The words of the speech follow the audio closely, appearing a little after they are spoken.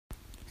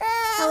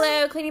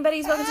Hello, cleaning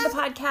buddies. Welcome to the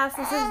podcast.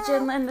 This is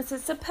Jen Lynn. This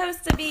is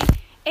supposed to be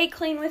a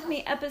Clean With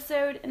Me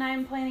episode, and I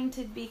am planning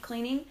to be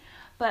cleaning.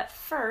 But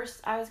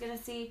first, I was going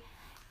to see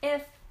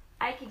if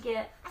I could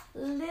get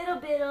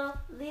little girl.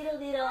 Hey,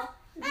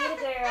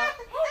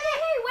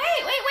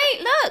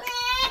 wait, look.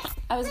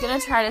 I was going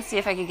to try to see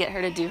if I could get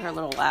her to do her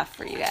little laugh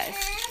for you guys.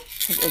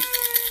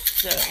 It's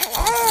so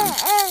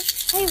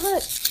awesome. Hey,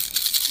 look.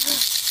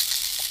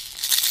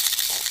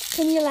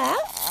 Can you laugh?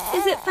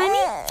 Is it funny?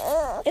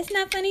 It's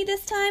not funny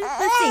this time?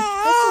 Let's see.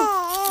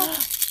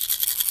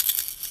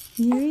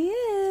 Here he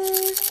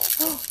is.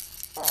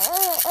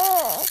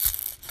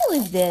 Who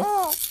is this?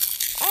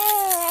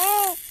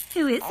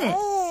 Who is it?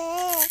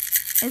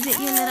 Is it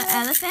your little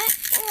elephant?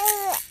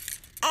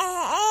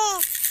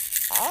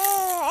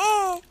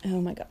 Oh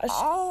my gosh.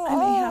 I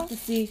may have to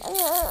see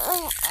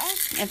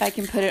if I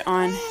can put it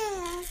on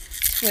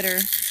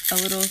Twitter, a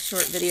little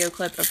short video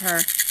clip of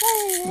her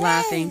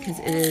laughing, because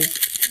it is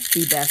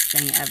the best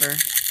thing ever.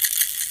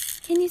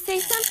 Can you say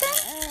something?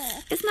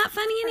 It's not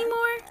funny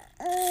anymore?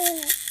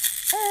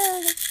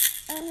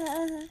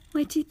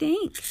 What you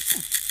think?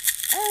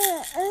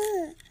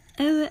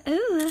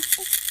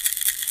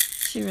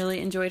 She really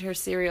enjoyed her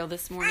cereal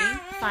this morning.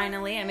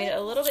 Finally, I made it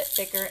a little bit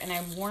thicker, and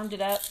I warmed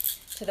it up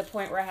to the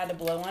point where I had to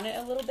blow on it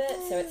a little bit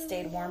so it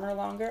stayed warmer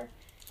longer.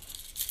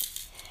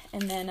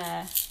 And then,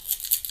 I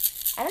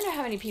don't know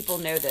how many people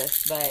know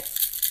this, but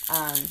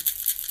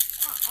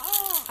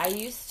I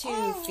used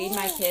to feed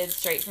my kids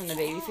straight from the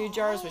baby food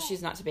jars, but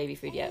she's not to baby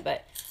food yet,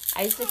 but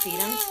I used to feed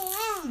them.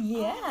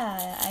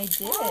 Yeah, I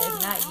did.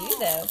 Not you,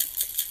 though.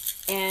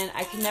 And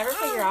I could never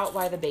figure out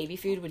why the baby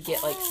food would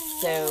get, like,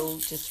 so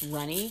just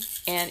runny.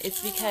 And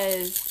it's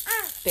because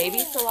baby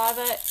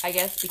saliva, I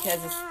guess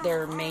because it's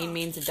their main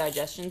means of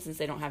digestion since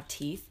they don't have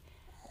teeth,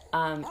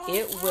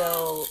 it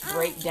will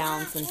break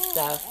down some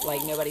stuff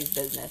like nobody's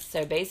business.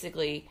 So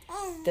basically,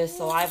 the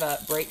saliva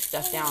breaks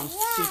stuff down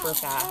super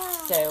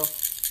fast. So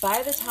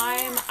by the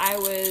time I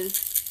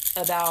was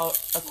about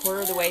a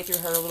quarter of the way through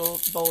her little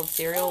bowl of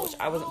cereal, which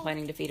I wasn't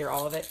planning to feed her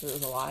all of it because it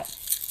was a lot,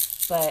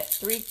 but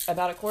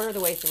about a quarter of the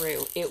way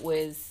through, it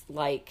was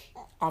like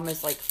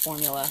almost like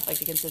formula, like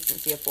the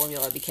consistency of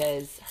formula,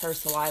 because her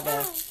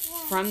saliva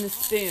from the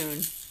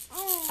spoon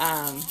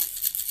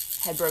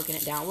had broken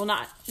it down. Well,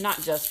 not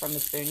just from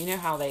the spoon. You know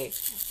how I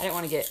didn't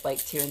want to get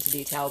like too into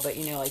detail, but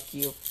you know, like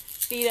you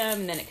feed them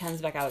and then it comes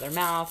back out of their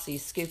mouth, so you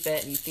scoop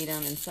it and you feed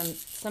them, and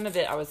some of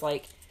it I was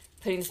like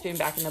putting the spoon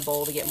back in the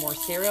bowl to get more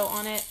cereal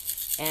on it,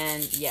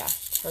 and yeah,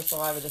 her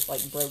saliva just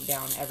like broke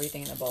down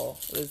everything in the bowl.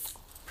 It was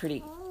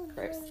pretty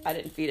gross. I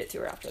didn't feed it to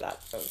her after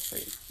that, so it was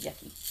pretty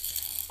yucky.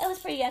 It was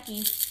pretty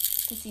yucky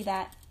to see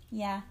that.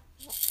 Yeah.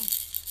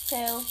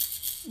 So,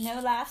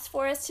 no laughs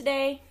for us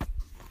today.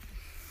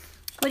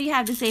 What do you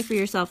have to say for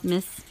yourself,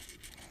 miss?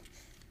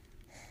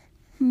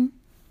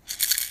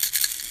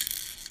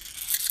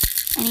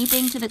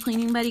 Anything to the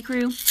cleaning buddy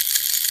crew?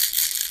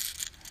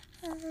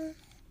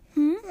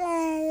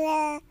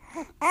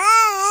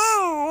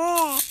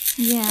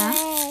 Yeah.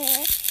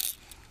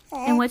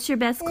 And what's your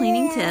best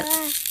cleaning tip?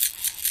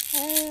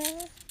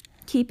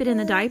 Keep it in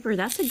the diaper.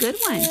 That's a good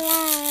one.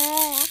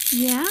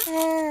 Yeah?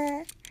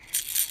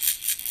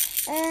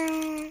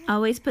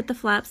 Always put the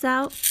flaps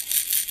out?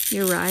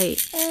 You're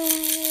right.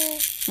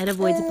 It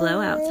avoids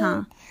blowouts,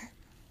 huh?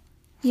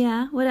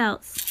 Yeah, what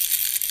else?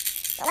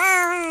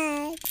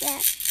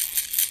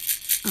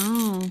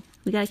 Oh,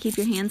 we gotta keep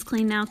your hands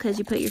clean now because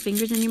you put your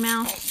fingers in your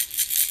mouth.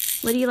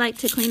 What do you like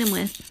to clean them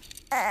with?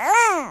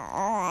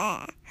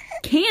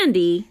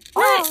 Candy?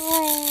 What?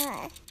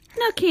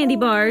 No candy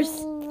bars.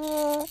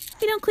 You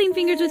don't clean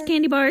fingers with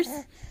candy bars.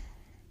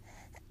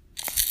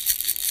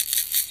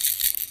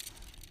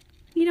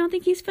 You don't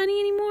think he's funny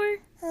anymore?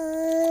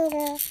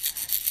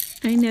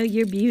 I know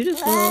you're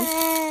beautiful.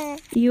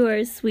 You are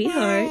a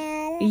sweetheart.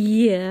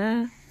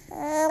 Yeah.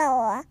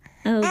 Oh,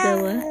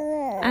 Goa.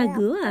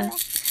 Agua.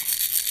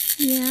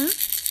 Yeah.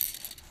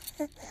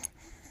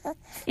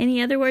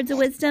 Any other words of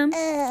wisdom?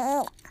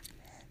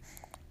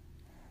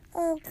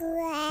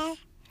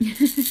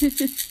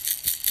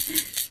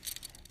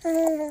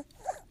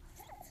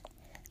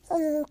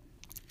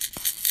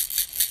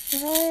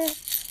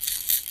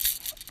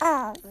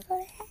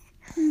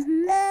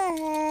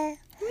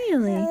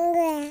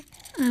 Really?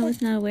 I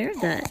was not aware of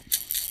that.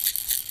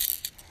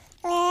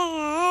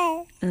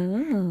 Oh.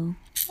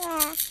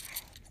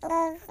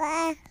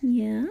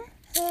 Yeah?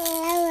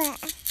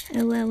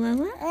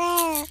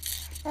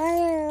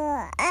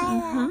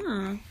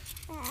 Uh-huh.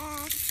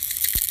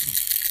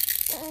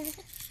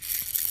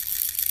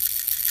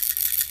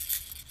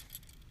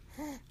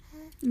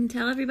 And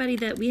tell everybody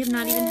that we have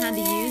not even had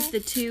to use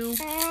the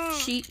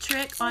 2-sheet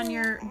trick on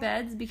your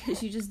beds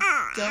because you just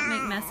don't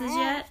make messes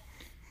yet.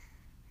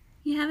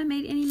 You haven't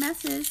made any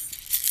messes.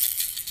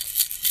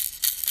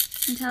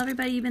 And tell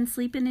everybody you've been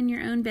sleeping in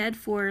your own bed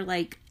for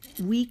like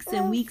weeks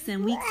and weeks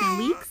and weeks and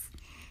weeks.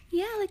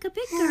 Yeah, like a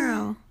big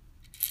girl.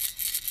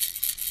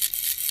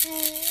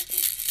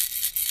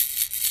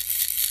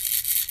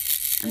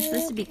 I'm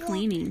supposed to be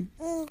cleaning.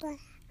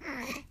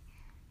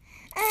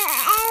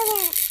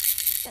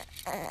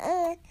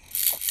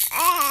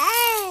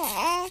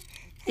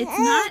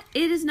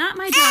 It is not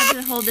my job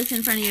to hold this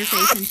in front of your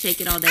face and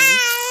shake it all day.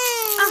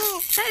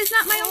 Oh, that is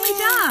not my only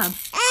job.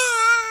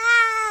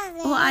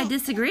 Well, I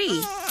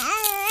disagree.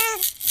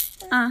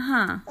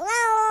 Uh-huh.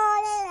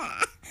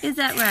 Is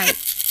that right?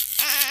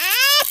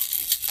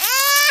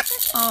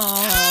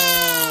 Oh.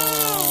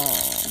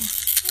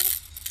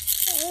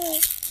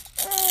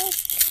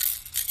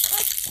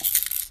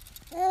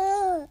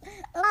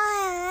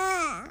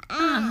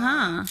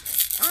 Uh-huh.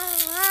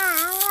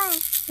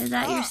 Is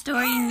that your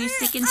story and you're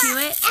sticking to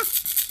it?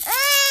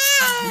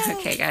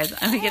 Okay, guys.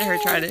 I'm going to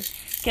try to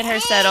get her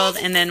settled,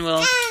 and then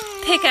we'll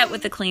pick up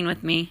with the clean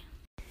with me.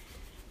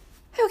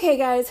 Okay,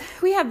 guys.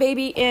 We have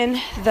baby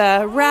in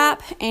the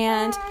wrap,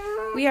 and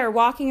we are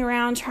walking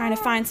around trying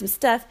to find some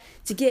stuff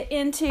to get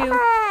into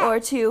or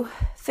to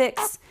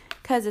fix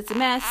because it's a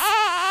mess.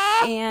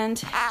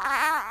 And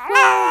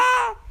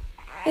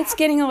it's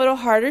getting a little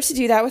harder to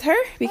do that with her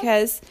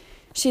because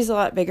she's a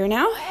lot bigger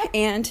now,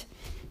 and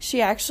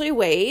she actually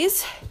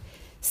weighs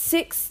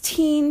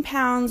 16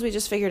 pounds, we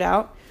just figured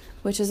out,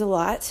 which is a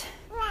lot.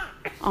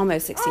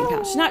 Almost 16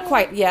 pounds. She's not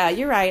quite, yeah,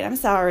 you're right, I'm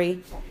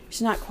sorry.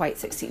 She's not quite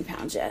 16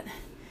 pounds yet.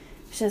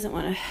 She doesn't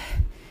want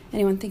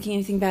anyone thinking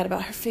anything bad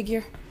about her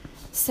figure.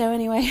 So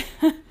anyway,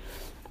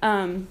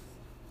 but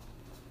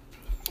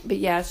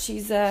yeah,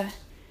 she's a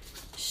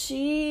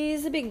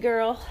big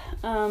girl.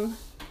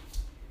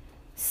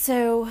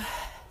 So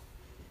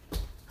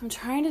I'm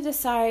trying to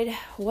decide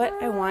what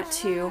I want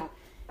to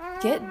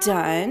get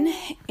done,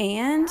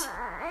 and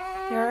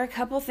there are a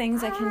couple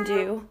things I can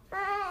do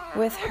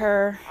with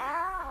her.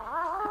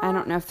 I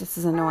don't know if this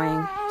is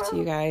annoying to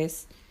you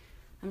guys.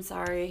 I'm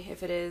sorry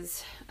if it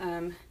is.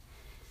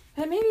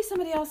 But maybe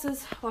somebody else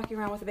is walking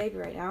around with a baby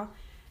right now,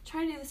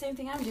 trying to do the same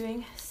thing I'm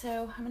doing.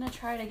 So I'm going to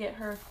try to get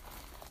her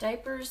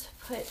diapers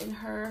put in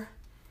her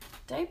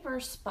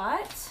diaper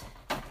spot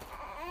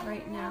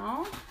right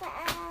now.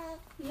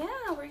 Yeah,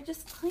 we're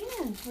just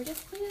cleaning. We're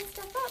just cleaning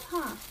stuff up,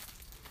 huh?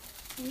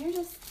 And you're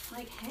just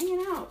like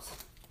hanging out.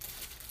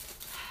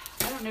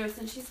 I don't know,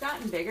 since she's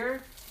gotten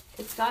bigger,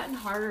 it's gotten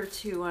harder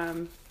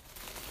to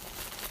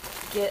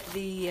get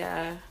the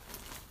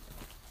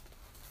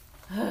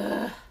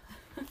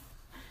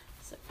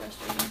so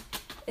frustrating.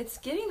 It's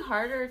getting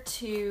harder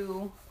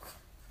to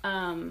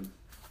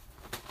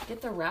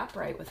get the wrap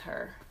right with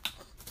her.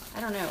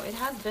 I don't know. It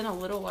has been a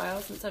little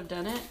while since I've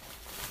done it.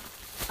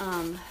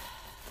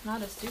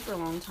 Not a super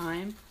long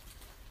time.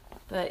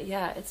 But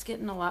yeah, it's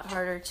getting a lot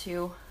harder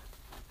to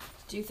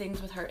do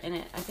things with her in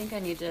it. I think I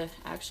need to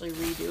actually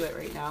redo it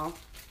right now.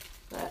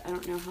 But I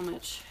don't know how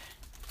much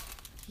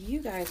you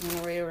guys want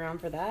to wait around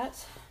for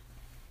that.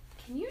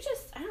 Can you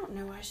just, I don't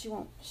know why she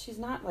won't, she's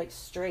not like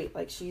straight.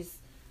 Like she's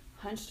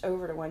hunched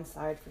over to one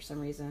side for some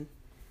reason.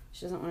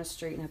 She doesn't want to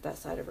straighten up that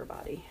side of her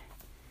body.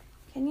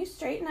 Can you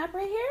straighten up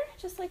right here?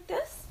 Just like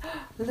this?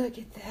 Look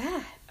at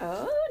that.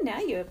 Oh, now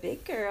you're a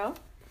big girl.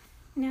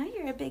 Now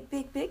you're a big,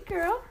 big, big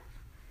girl.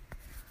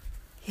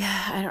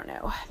 Yeah, I don't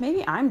know.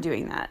 Maybe I'm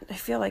doing that. I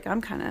feel like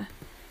I'm kind of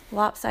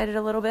lopsided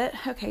a little bit.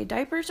 Okay,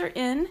 diapers are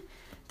in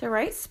the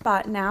right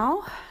spot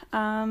now.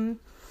 I'm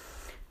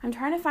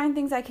trying to find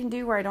things I can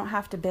do where I don't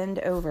have to bend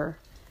over.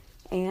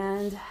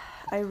 And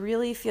I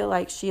really feel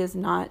like she is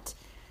not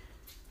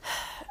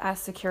as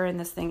secure in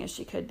this thing as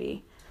she could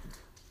be.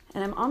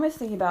 And I'm almost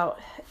thinking about,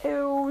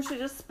 ew, she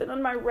just spit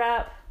on my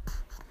wrap.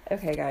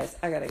 Okay, guys,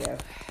 I gotta go.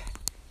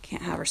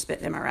 Can't have her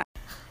spitting in my wrap.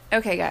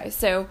 Okay, guys,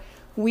 so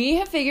we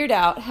have figured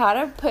out how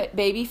to put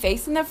baby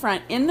face in the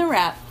front in the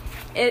wrap.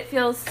 It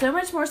feels so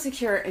much more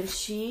secure, and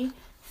she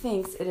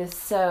thinks it is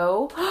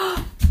so...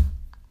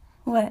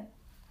 What?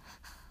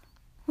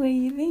 What do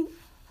you think?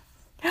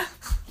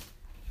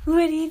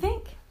 What do you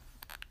think?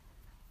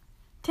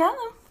 Tell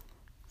them.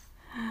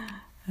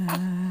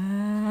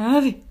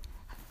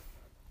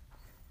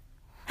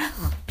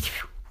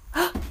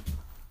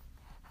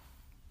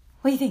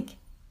 What do you think?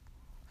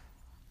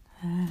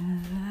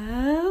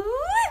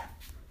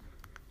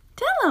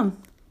 Tell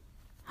them.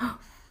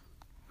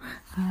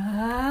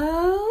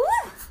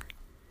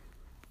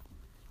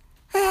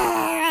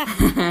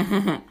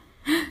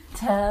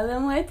 Tell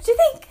them what you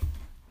think.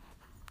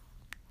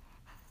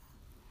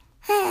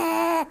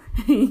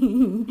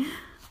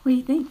 What do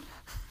you think?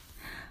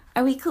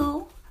 Are we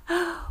cool?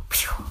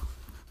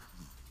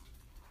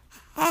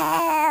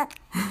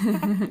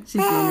 She's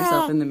seeing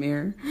herself in the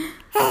mirror.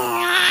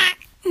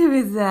 Who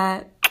is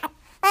that?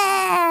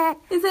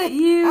 Is that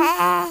you?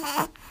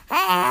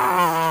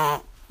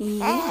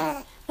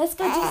 Yeah. Let's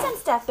go do some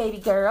stuff, baby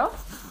girl.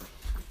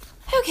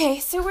 Okay,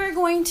 so we're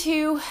going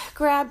to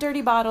grab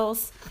dirty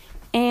bottles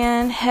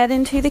and head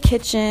into the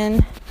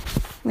kitchen.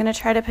 I'm going to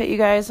try to put you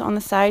guys on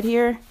the side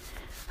here.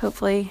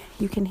 Hopefully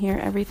you can hear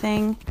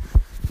everything.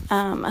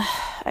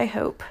 I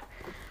hope.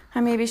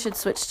 I maybe should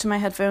switch to my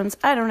headphones.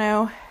 I don't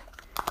know.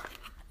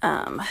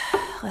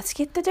 Let's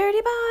get the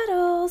dirty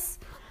bottles.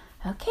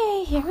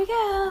 Okay, here we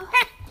go.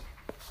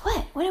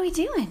 What? What are we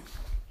doing?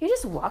 You're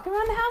just walking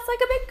around the house like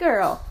a big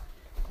girl.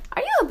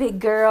 Are you a big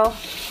girl?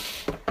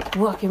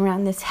 Walking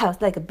around this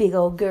house like a big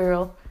old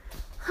girl.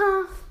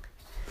 Huh?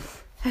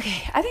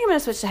 Okay, I think I'm going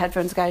to switch to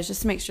headphones, guys,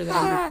 just to make sure that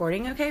I'm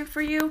recording okay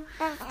for you.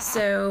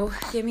 So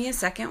give me a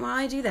second while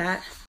I do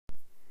that.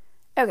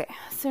 Okay,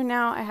 so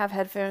now I have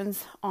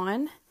headphones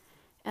on,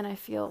 and I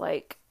feel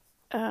like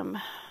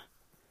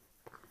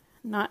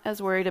not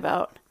as worried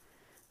about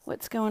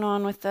what's going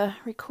on with the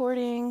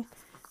recording.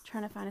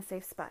 Trying to find a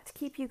safe spot to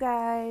keep you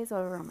guys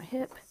over on my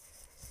hip,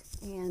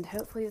 and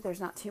hopefully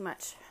there's not too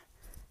much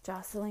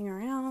jostling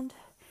around.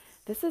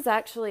 This is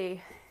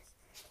actually,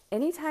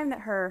 anytime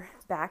that her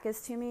back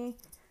is to me,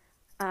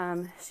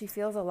 she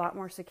feels a lot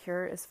more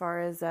secure as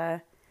far as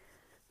the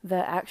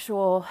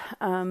actual,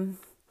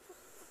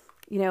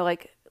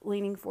 like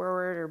leaning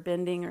forward or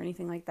bending or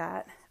anything like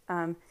that.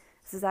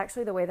 This is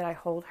actually the way that I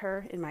hold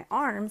her in my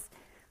arms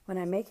when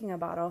I'm making a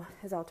bottle,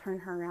 is I'll turn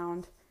her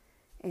around,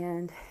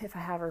 and if I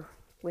have her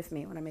with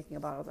me when I'm making a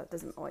bottle, that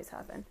doesn't always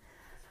happen.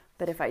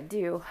 But if I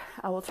do,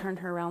 I will turn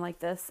her around like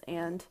this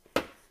and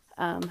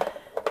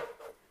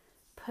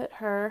put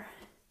her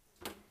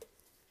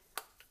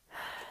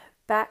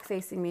back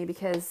facing me,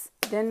 because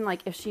then,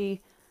 like, if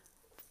she,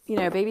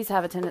 babies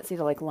have a tendency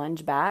to like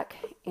lunge back,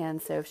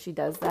 and so if she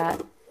does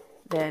that,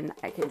 then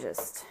I can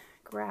just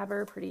grab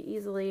her pretty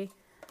easily.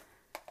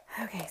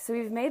 Okay, so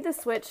we've made the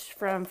switch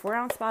from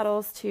 4-ounce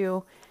bottles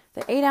to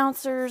the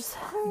 8-ouncers,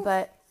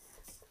 but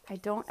I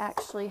don't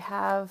actually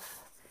have,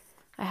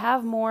 I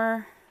have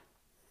more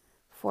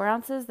 4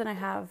 ounces than I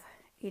have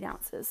 8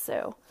 ounces,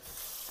 so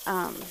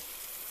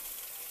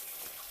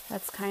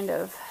that's kind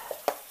of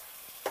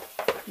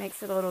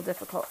makes it a little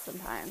difficult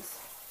sometimes.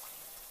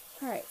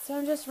 Alright, so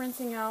I'm just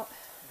rinsing out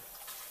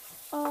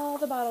all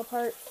the bottle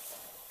parts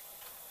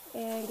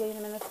and getting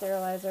them in the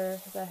sterilizer,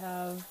 because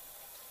I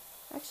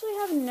actually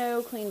have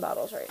no clean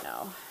bottles right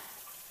now.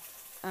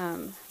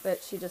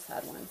 But she just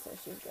had one, so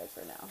she's good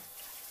for now.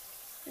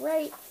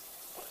 Right,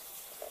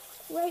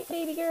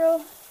 baby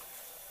girl.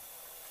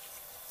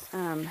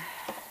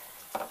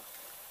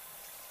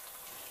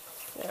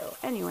 So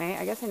anyway,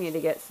 I guess I need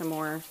to get some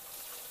more.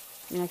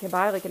 I mean, I could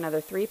buy like another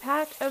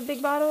 3-pack of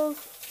big bottles,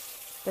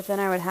 but then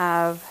I would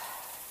have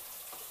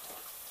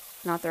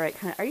not the right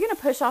kind. Are you going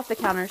to push off the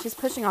counter? She's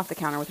pushing off the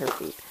counter with her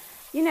feet.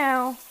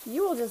 You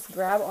will just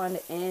grab onto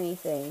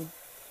anything.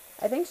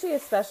 I think she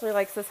especially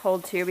likes this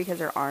hold too because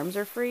her arms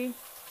are free.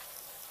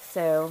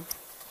 So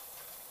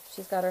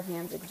she's got her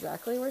hands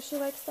exactly where she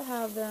likes to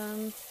have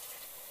them.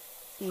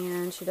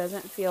 And she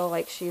doesn't feel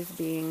like she's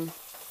being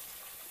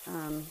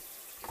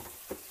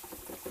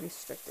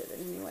restricted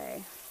in any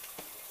way.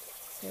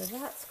 So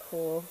that's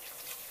cool.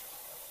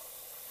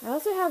 I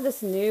also have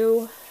this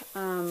new,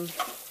 I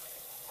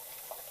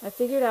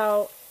figured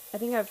out, I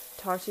think I've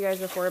talked to you guys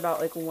before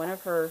about like one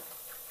of her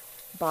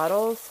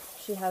bottles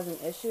she has an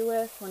issue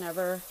with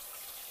whenever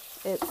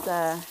it's,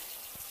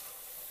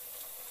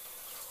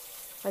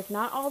 like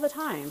not all the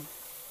time,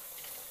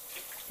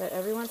 but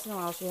every once in a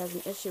while she has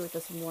an issue with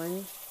this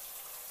one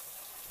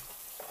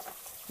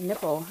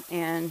nipple,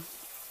 and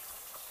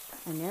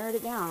I narrowed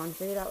it down,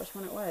 figured out which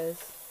one it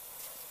was.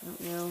 I don't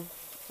know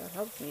if that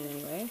helps me in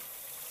any way.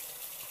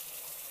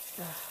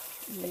 I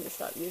need to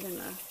stop using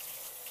the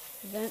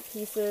vent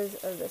pieces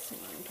of this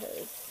one,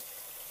 because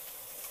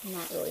there's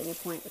not really any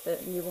point with the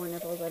newborn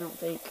nipples, I don't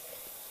think.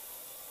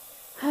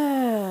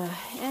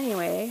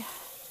 Anyway,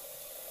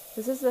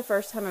 this is the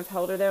first time I've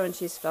held her though, and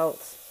she's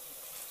felt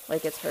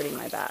like it's hurting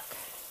my back.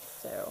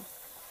 So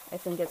I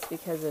think it's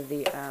because of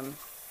the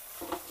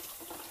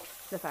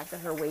fact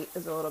that her weight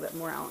is a little bit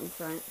more out in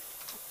front.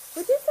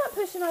 Would you stop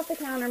pushing off the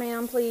counter,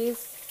 ma'am,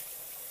 please?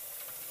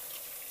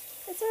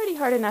 It's already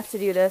hard enough to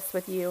do this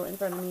with you in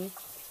front of me.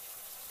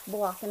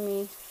 Blocking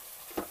me.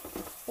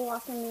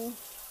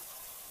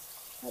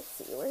 Let's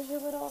see, where's your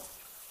little...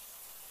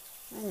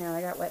 I know,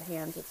 I got wet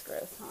hands. It's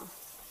gross, huh?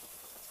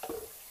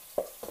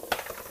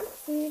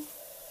 See?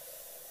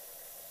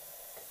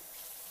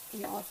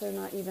 I'm also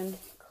not even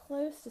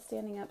close to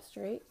standing up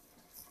straight.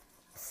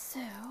 So,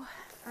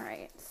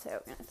 alright, so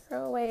I'm going to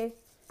throw away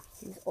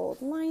these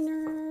old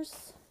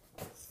liners.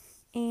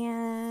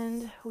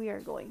 And we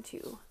are going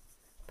to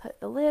put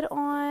the lid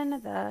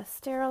on the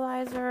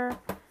sterilizer,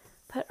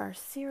 put our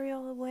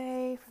cereal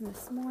away from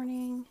this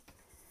morning.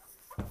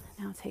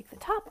 Now take the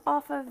top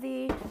off of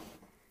the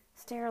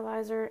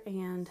sterilizer,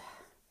 and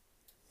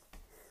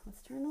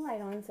let's turn the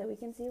light on so we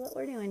can see what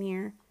we're doing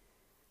here.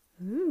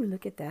 Ooh,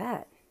 look at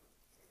that.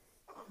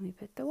 Let me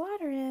put the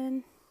water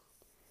in.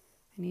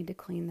 I need to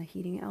clean the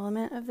heating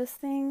element of this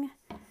thing,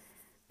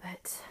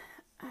 but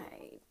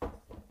I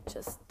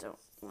just don't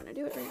want to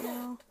do it right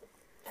now.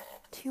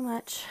 Too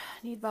much.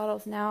 Need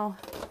bottles now.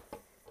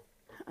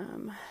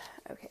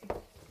 Okay.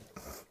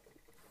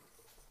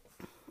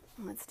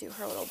 Let's do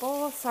her little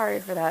bowl.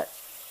 Sorry for that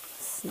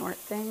snort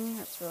thing.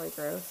 That's really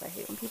gross. I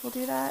hate when people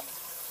do that.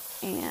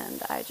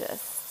 And I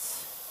just...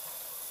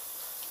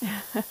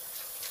 I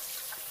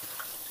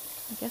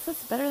guess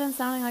it's better than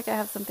sounding like I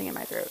have something in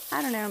my throat.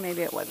 I don't know.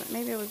 Maybe it wasn't.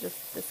 Maybe it was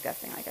just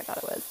disgusting like I thought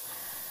it was.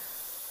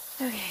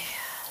 Okay.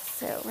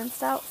 So,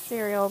 rinsed out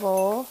cereal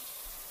bowl.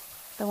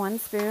 The one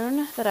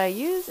spoon that I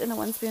used and the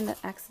one spoon that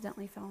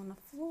accidentally fell on the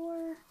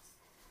floor.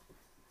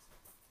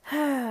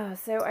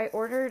 So I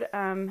ordered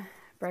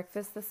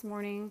breakfast this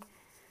morning.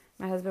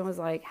 My husband was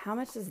like, how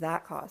much does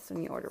that cost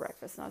when you order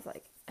breakfast? And I was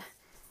like,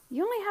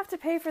 you only have to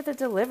pay for the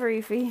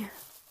delivery fee.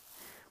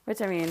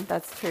 Which, I mean,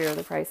 that's true.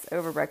 The price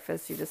over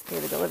breakfast, you just pay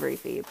the delivery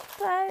fee.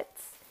 But,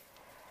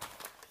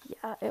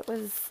 yeah, it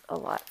was a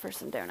lot for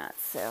some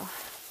donuts. So,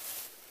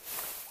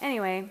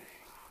 anyway,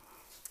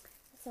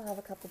 I still have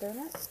a couple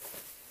donuts.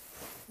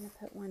 I'm going to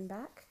put one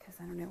back because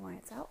I don't know why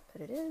it's out,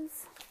 but it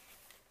is.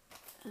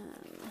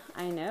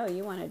 I know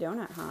you want a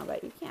donut, huh?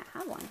 But you can't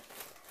have one.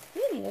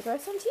 You need to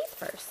brush some teeth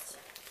first.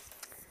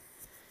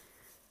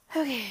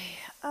 Okay,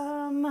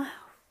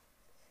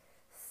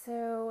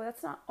 so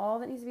that's not all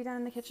that needs to be done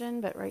in the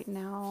kitchen, but right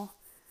now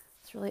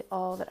it's really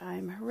all that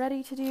I'm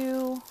ready to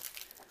do.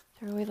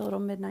 Throw away the little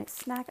midnight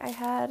snack I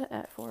had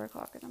at 4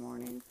 o'clock in the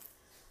morning.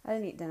 I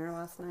didn't eat dinner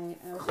last night.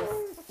 I was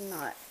just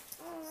not,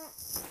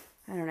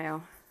 I don't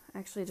know, I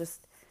actually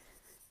just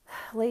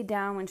laid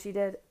down when she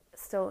did,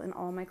 still in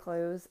all my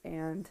clothes,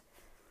 and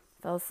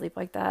fell asleep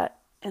like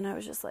that, and I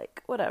was just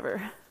like,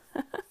 whatever.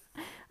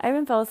 I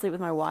even fell asleep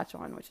with my watch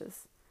on, which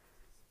is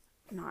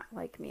not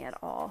like me at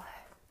all.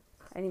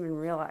 I didn't even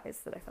realize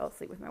that I fell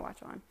asleep with my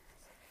watch on.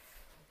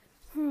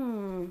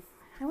 I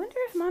wonder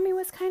if Mommy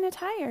was kind of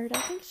tired. I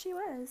think she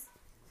was.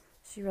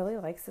 She really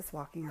likes this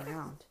walking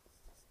around.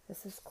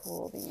 This is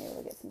cool, being able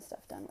to get some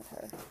stuff done with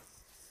her.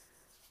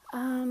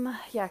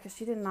 Yeah, because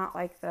she did not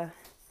like the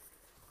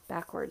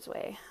backwards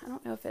way. I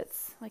don't know if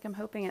it's, like, I'm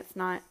hoping it's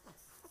not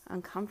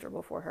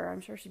uncomfortable for her.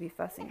 I'm sure she'd be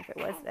fussing if it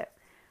was, though.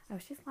 Oh,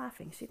 she's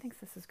laughing. She thinks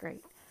this is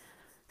great.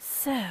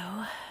 So,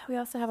 we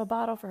also have a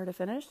bottle for her to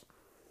finish.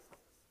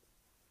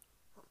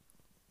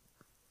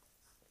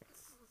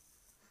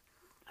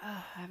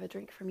 I have a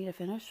drink for me to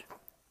finish.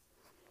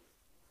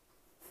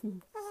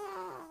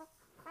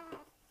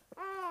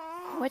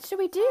 What should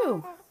we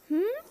do?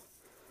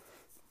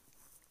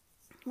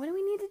 What do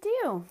we need to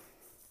do?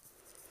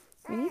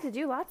 We need to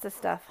do lots of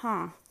stuff,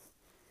 huh?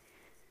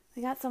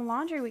 We got some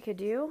laundry we could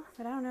do,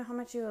 but I don't know how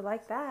much you would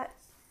like that.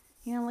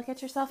 You gonna look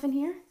at yourself in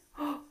here?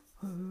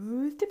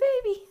 Who's the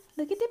baby?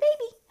 Look at the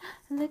baby.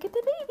 Look at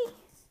the baby.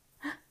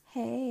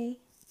 Hey.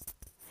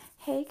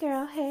 Hey,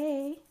 girl,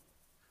 hey.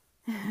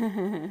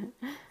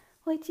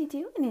 What you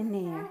doing in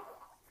there?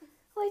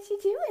 What you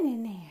doing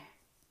in there?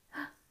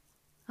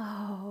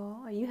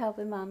 Oh, are you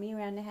helping Mommy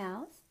around the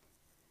house?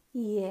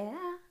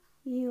 Yeah,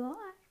 you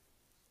are.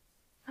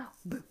 Oh,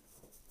 boo.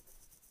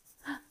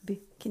 Boo.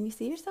 Can you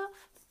see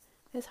yourself?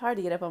 It's hard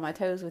to get up on my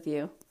toes with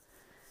you.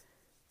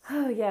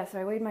 Oh, yeah, so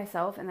I weighed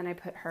myself, and then I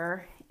put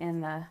her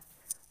in the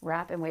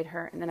wrap and weighed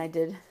her, and then I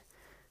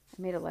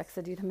made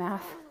Alexa do the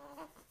math,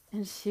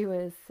 and she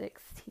was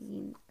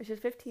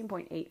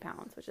 15.8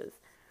 pounds, which is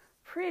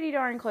pretty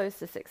darn close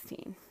to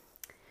 16.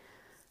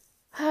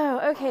 Oh,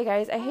 okay,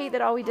 guys, I hate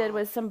that all we did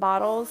was some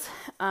bottles,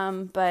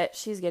 but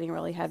she's getting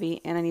really heavy,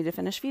 and I need to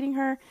finish feeding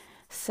her,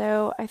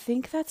 so I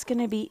think that's going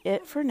to be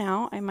it for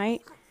now. I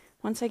might,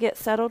 once I get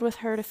settled with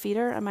her to feed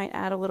her, I might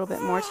add a little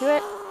bit more to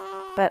it,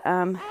 but,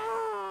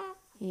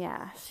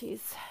 yeah,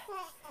 she's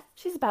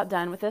about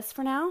done with this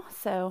for now,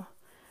 so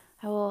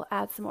I will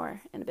add some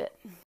more in a bit.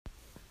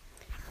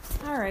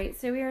 All right,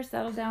 so we are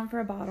settled down for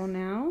a bottle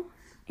now,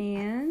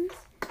 and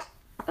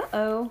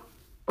uh-oh,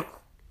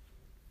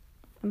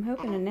 I'm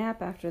hoping a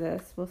nap after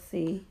this. We'll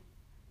see.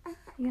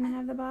 You gonna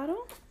have the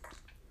bottle?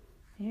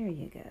 There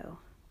you go.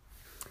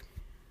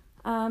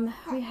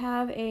 We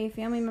have a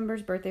family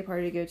member's birthday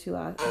party to go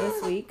to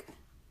this week.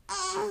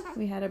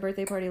 We had a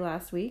birthday party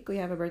last week. We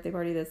have a birthday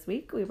party this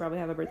week. We probably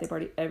have a birthday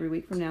party every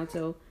week from now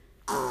till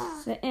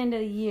the end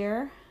of the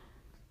year.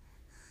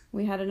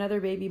 We had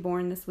another baby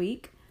born this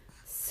week.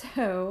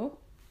 So,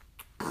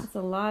 it's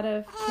a lot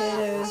of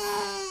kiddos.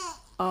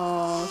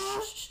 Oh,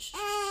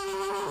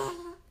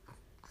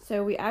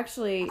 So we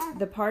actually,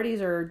 the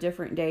parties are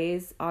different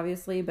days,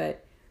 obviously,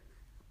 but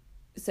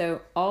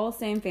so all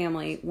same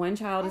family. One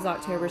child is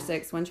October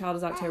 6th, one child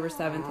is October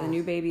 7th, the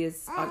new baby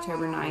is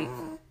October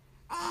 9th.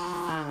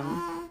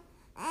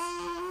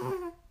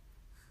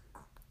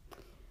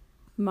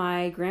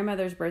 My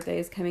grandmother's birthday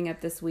is coming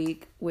up this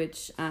week,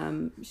 which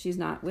she's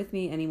not with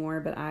me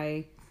anymore, but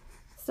I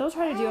still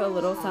try to do a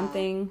little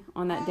something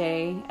on that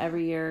day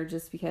every year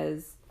just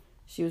because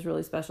she was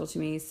really special to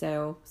me.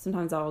 So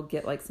sometimes I'll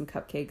get like some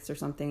cupcakes or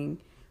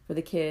something for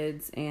the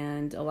kids,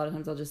 and a lot of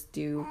times I'll just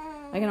do,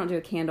 like, I don't do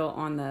a candle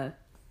on the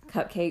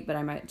cupcake, but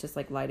I might just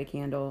like light a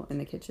candle in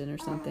the kitchen or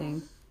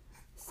something.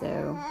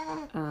 So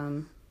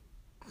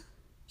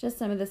just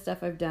some of the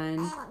stuff I've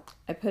done.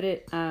 I put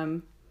it,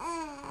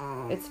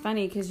 it's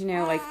funny because, you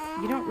know, like,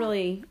 you don't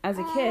really, as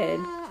a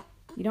kid,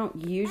 you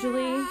don't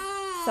usually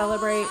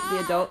celebrate the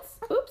adults.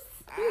 Oops,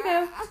 here we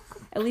go.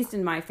 At least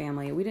in my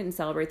family, we didn't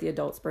celebrate the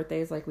adults'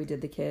 birthdays like we did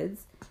the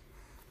kids.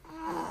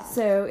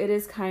 So it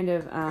is kind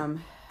of,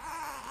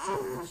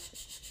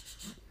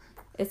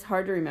 it's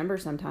hard to remember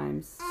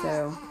sometimes.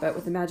 So, but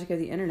with the magic of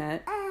the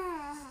internet,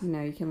 you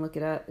know, you can look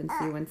it up and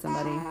see when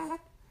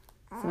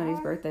somebody's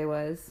birthday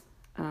was.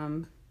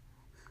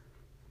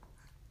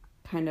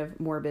 Kind of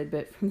morbid,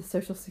 but from the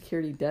Social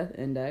Security Death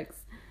Index.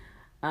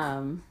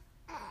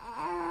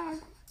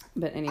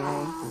 But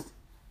anyway,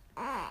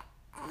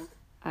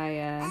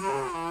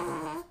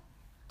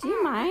 do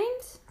you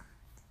mind?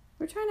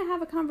 We're trying to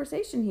have a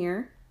conversation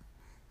here.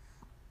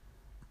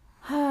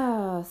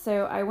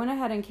 So I went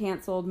ahead and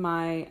canceled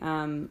my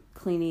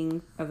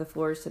cleaning of the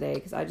floors today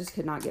because I just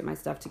could not get my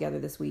stuff together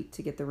this week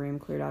to get the room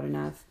cleared out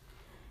enough.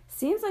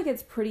 Seems like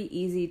it's pretty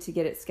easy to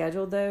get it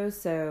scheduled though,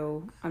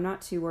 so I'm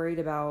not too worried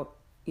about,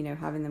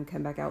 having them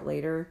come back out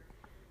later.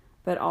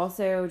 But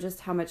also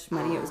just how much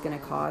money it was going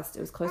to cost. It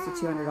was close to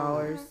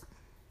 $200.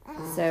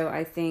 So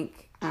I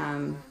think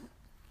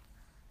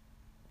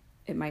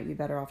it might be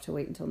better off to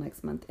wait until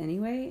next month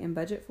anyway and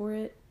budget for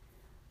it.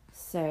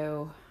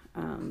 So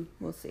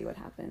we'll see what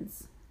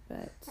happens.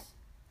 But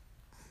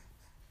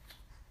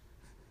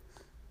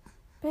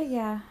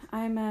yeah,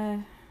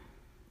 I'm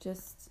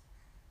just,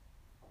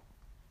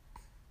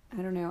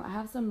 I don't know. I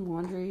have some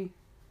laundry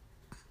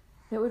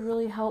that would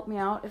really help me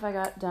out if I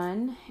got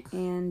done.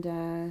 And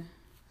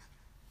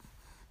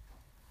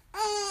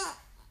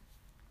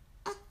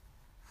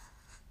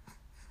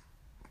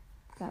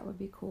that would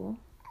be cool.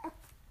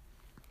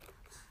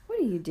 What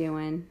are you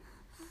doing?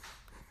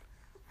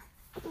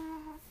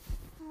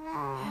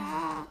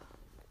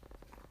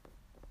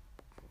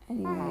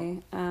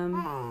 Anyway,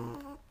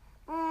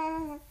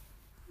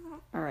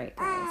 alright guys,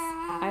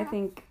 I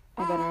think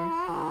I better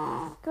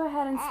go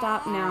ahead and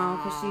stop now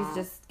because she's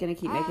just gonna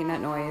keep making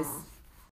that noise.